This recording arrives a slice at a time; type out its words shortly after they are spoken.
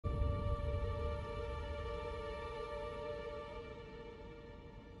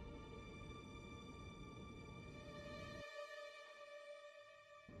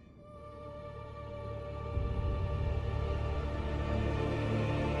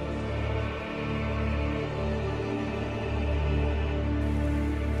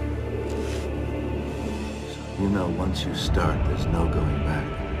know once you start, there's no going back.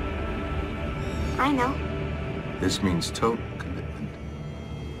 I know. This means total commitment.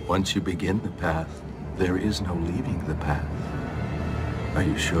 Once you begin the path, there is no leaving the path. Are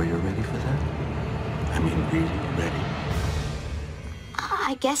you sure you're ready for that? I mean, really ready?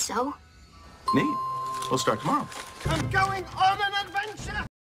 I guess so. Neat. We'll start tomorrow. I'm going on an adventure!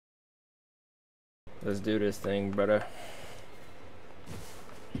 Let's do this thing, brother.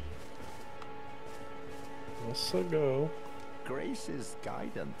 Let's go. Grace's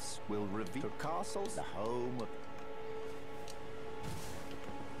guidance will reveal the castle's the home of...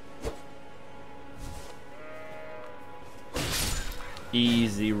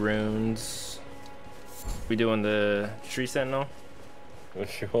 Easy runes. We doing the tree sentinel?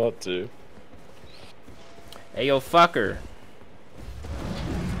 If you want to. Hey, yo, fucker.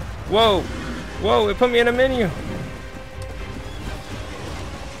 Whoa. Whoa, it put me in a menu.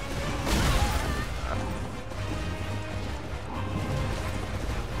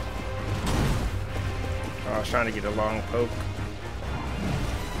 Oh, I was trying to get a long poke.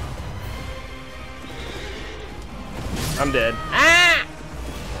 I'm dead. Ah!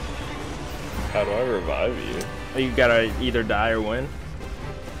 How do I revive you? You gotta either die or win.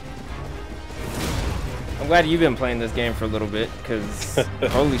 I'm glad you've been playing this game for a little bit, because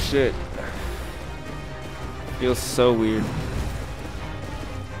holy shit. Feels so weird.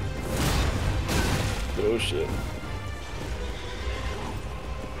 Oh shit.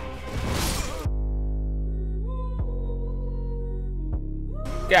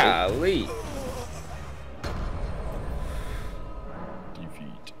 Golly.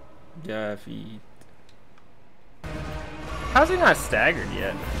 Defeat. Defeat. How's he not staggered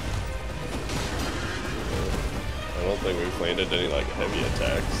yet? I don't think we've landed any like heavy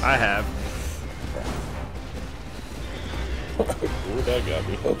attacks. I have. Ooh, that got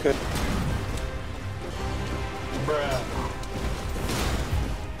me. Okay. Bruh.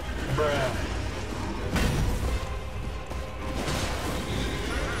 Bruh.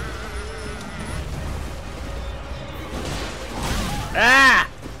 Ah!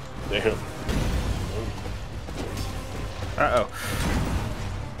 Damn. Uh-oh.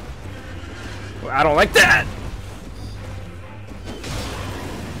 Well, I don't like that!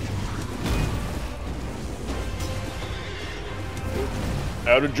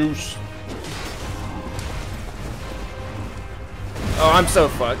 Out of juice. Oh, I'm so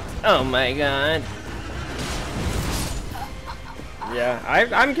fucked. Oh my god. Yeah,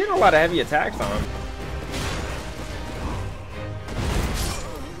 I'm getting a lot of heavy attacks on him.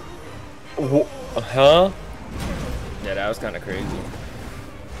 Huh? Yeah, that was kind of crazy.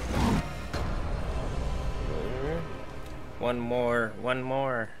 One more.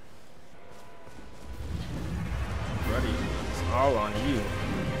 Buddy, it's all on you.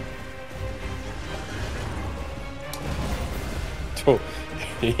 Oh,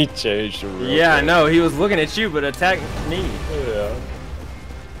 he changed the real Yeah, I quick. know. He was looking at you, but attacked me. Yeah.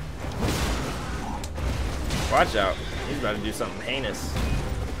 Watch out. He's about to do something heinous.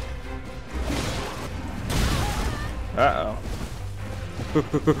 Uh-oh.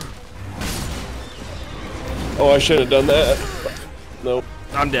 Oh, I should have done that. Nope.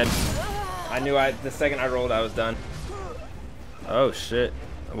 I'm dead. I knew the second I rolled, I was done. Oh, shit.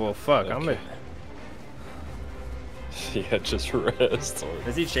 Well, fuck. Okay. I'm a... Yeah, just rest.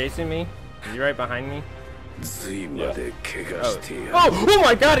 Is he chasing me? Is he right behind me? Yeah. Oh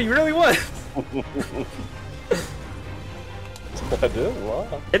my god, he really was! I did?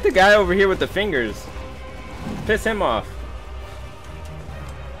 Wow. Hit the guy over here with the fingers. Piss him off.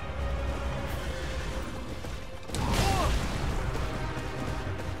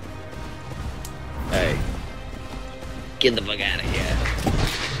 Hey. Get the fuck out of here.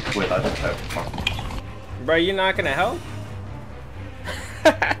 Wait, I don't have. Bro, you not gonna help?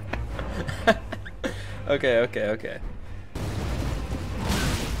 Okay.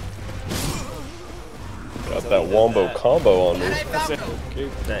 Got that wombo combo on me. Okay.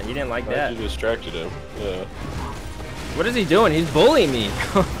 That, he didn't like that. You distracted him. Yeah. What is he doing? He's bullying me.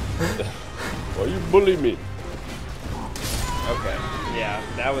 Why you bully me? Okay. Yeah,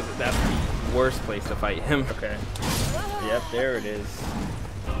 that's the worst place to fight him. Okay. Yep, there it is.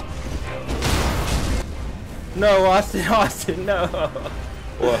 No, Austin, no.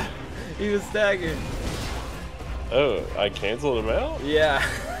 What? He was staggered. Oh, I canceled him out? Yeah.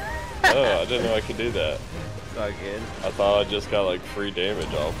 Oh, I didn't know I could do that. It's all good. I thought I just got like free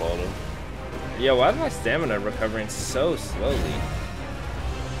damage off on him. Yo, why is my stamina recovering so slowly?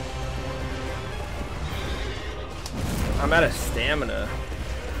 I'm out of stamina.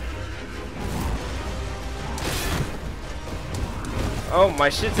 Oh, my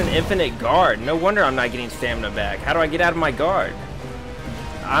shit's an infinite guard. No wonder I'm not getting stamina back. How do I get out of my guard?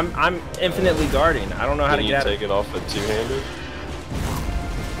 I'm infinitely guarding. I don't know how to get out. Can you take it off a two-handed?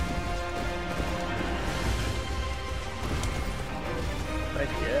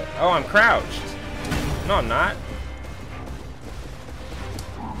 Oh, I'm crouched. No, I'm not.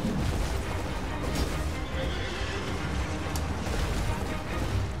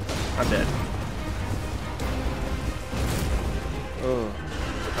 I'm dead. Oh,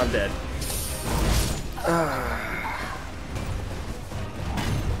 I'm dead.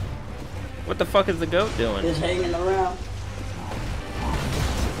 What the fuck is the goat doing? Just hanging around.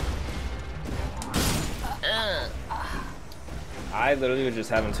 I literally was just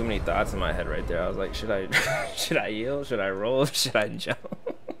having too many thoughts in my head right there. I was like, should I should I heal? Should I roll? Should I jump?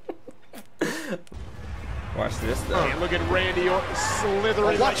 Watch this though. Hey, look at Randy Orton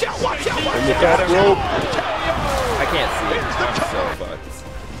slithering. Watch out! Watch out! In the back rope. I can't see it. I'm so fucked.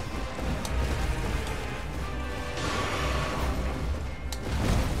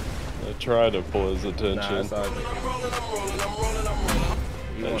 I tried to pull his Nah, attention. it's all good.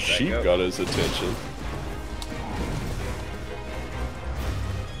 You That want that sheep goat? got his attention.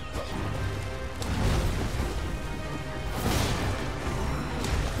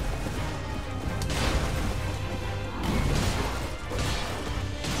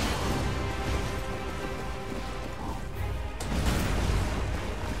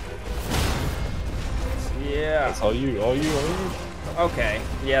 Yeah. That's all you. Okay.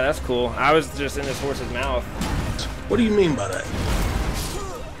 Yeah, that's cool. I was just in this horse's mouth. What do you mean by that?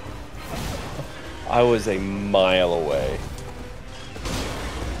 I was a mile away.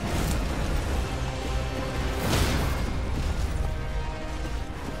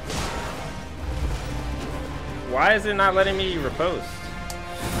 Why is it not letting me repost?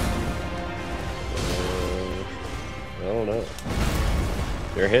 I don't know.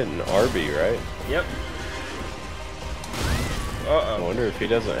 You're hitting RB, right? Yep. I Uh-oh. wonder if he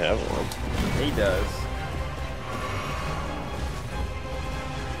doesn't have one. He does.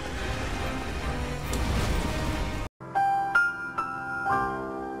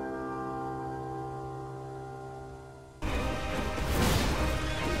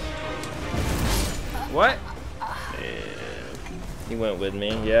 What? He went with me.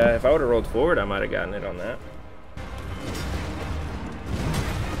 Yeah, if I would have rolled forward, I might have gotten it on that.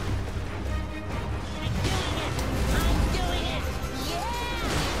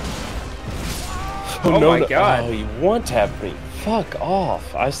 Oh no, my no. god. Oh, he one-tapped me. Fuck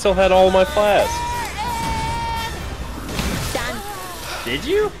off. I still had all my flasks. Did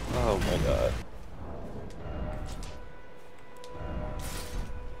you? Oh my god.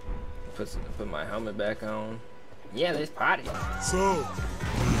 Put my helmet back on. Yeah, there's potty. So,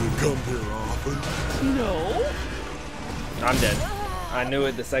 do you come here often? No. I'm dead. I knew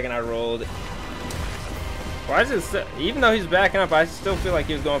it the second I rolled. Why is it? Even though he's backing up, I still feel like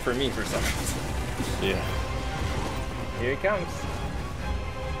he was going for me for some reason. Yeah. Here he comes.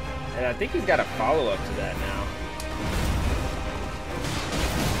 And I think he's got a follow-up to that now.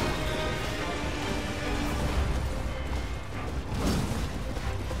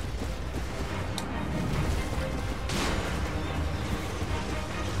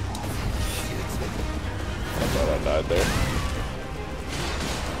 I thought I died there.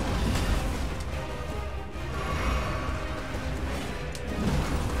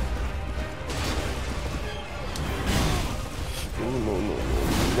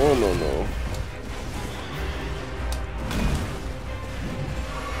 No.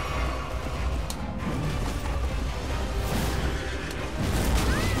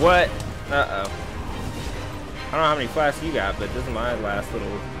 What? Uh-oh. I don't know how many flasks you got, but this is my last little...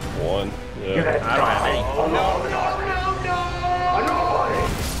 One. Yeah. I don't have any. No!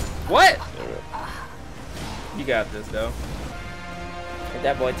 What? You got this, though. If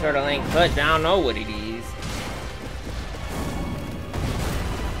that boy Turtle ain't clutch, I don't know what it is.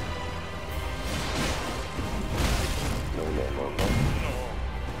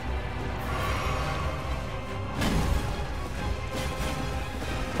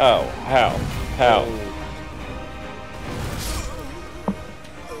 No. How?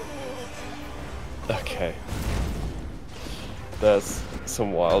 Okay. That's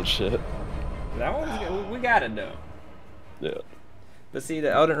some wild shit. That one's good. We got it, though. Yeah. But see,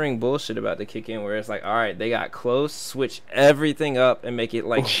 the Elden Ring bullshit about to kick in where it's like, all right, they got close, switch everything up, and make it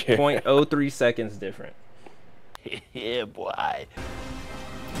like Yeah. 0.03 seconds different. Yeah, boy. I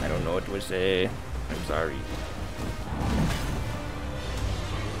don't know what to say. I'm sorry.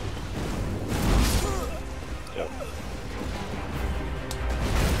 Yep.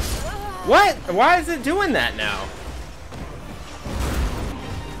 What? Why is it doing that now?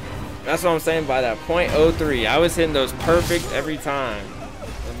 That's what I'm saying by that .03. I was hitting those perfect every time.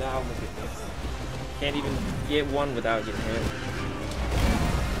 And now look at this. Can't even get one without getting hit.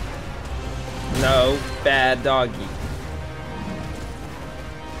 No, bad doggy.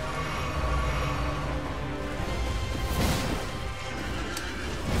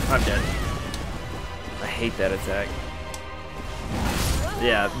 I'm dead. I hate that attack.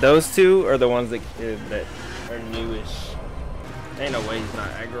 Yeah, those two are the ones that are newish. Ain't no way he's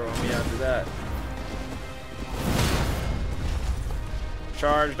not aggro on me after that.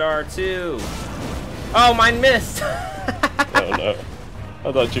 Charged R2. Oh, mine missed. Oh no.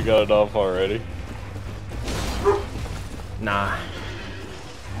 I thought you got it off already. Nah.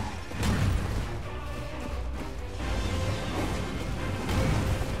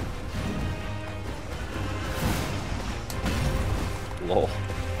 Lol.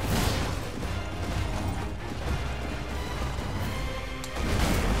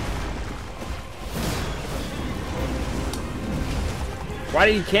 Why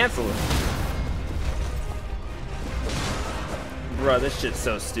did you cancel it? Bro, this shit's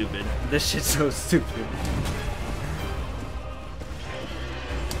so stupid. This shit's so stupid.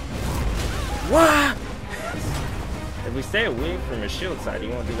 What? If we stay away from his shield side, he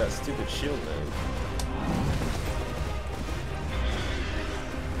won't do that stupid shield move.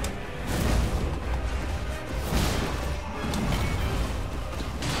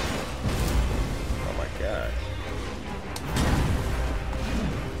 Oh my god.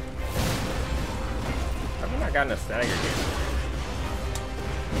 I've not gotten a stagger here.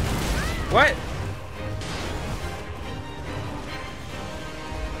 What?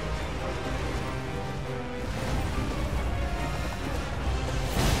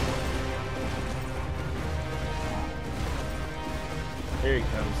 Here he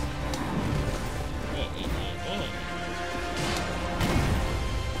comes.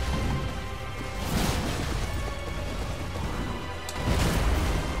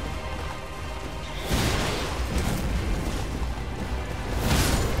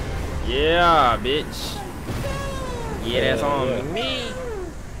 Yeah, bitch. Yeah, that's on me.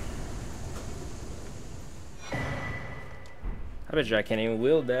 I bet you I can't even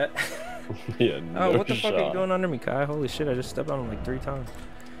wield that. Yeah, no Oh, what the fuck are you shot. doing under me, Kai? Holy shit, I just stepped on him like 3 times.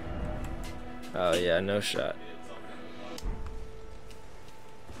 Oh yeah, no shot.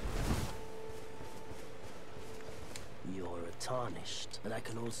 You're tarnished, but I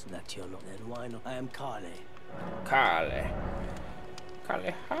can also that you're not. Then why not? I am Kale. Kale.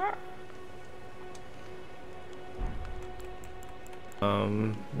 Kale, ha.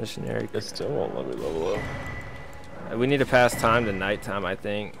 Missionary. It still won't let me level up. We need to pass time to nighttime, I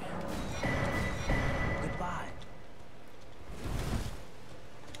think. Goodbye.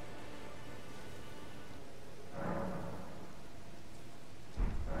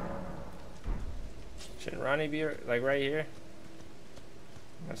 Should Ronnie be like right here?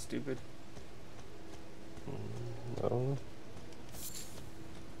 That's stupid. No.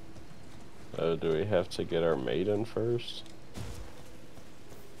 Do we have to get our maiden first?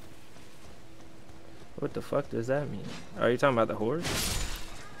 What the fuck does that mean? Are you talking about the horse?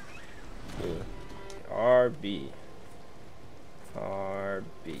 Yeah. RB.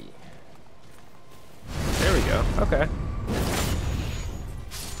 RB. There we go. Okay.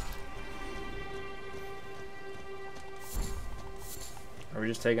 Are we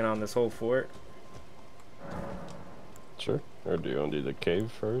just taking on this whole fort? Sure. Or do you want to do the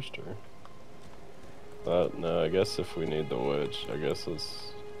cave first, or? No, I guess if we need the wedge, I guess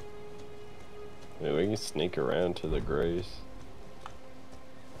it's... Yeah, we can sneak around to the grace.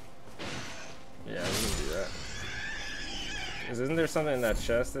 Yeah, we can do that. Isn't there something in that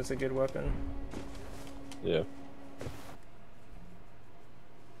chest that's a good weapon? Yeah.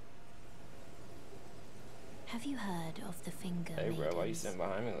 Have you heard of the finger Hey bro, why you maidens? sitting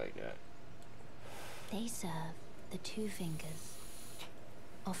behind me like that? They serve the 2 fingers.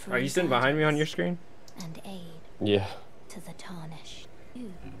 Are you sitting behind me on your screen? And aid Yeah. to the tarnished.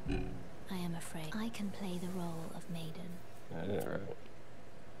 You, I am afraid, I can play the role of maiden, Yeah, right.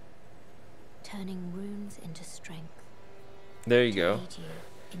 turning runes into strength. There you to go. aid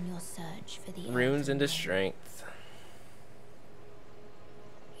you in your search for the Runes Elden into Ring. strength.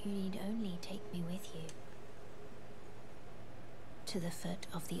 You need only take me with you to the foot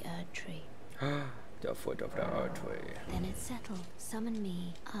of the Erd tree. The foot of the archway. Then it's settled. Summon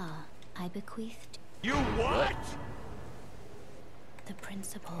me. I bequeathed You what? the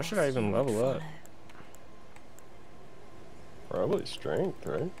principles. Why should I even you would level up? follow. Probably strength,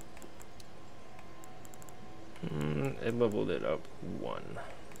 right? It leveled it up 1.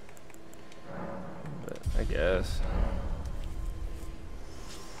 But I guess.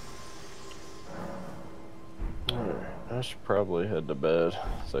 I should probably head to bed.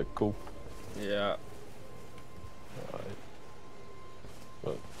 Is that cool? Yeah. Alright.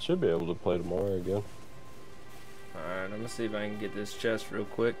 But should be able to play tomorrow again. Alright, I'm gonna see if I can get this chest real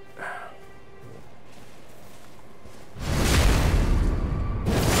quick.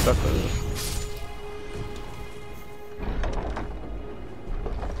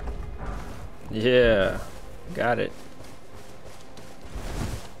 Yeah, got it.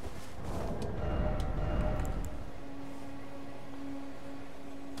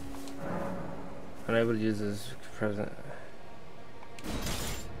 Unable to use this present.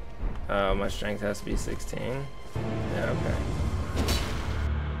 Oh, my strength has to be 16. Yeah, okay.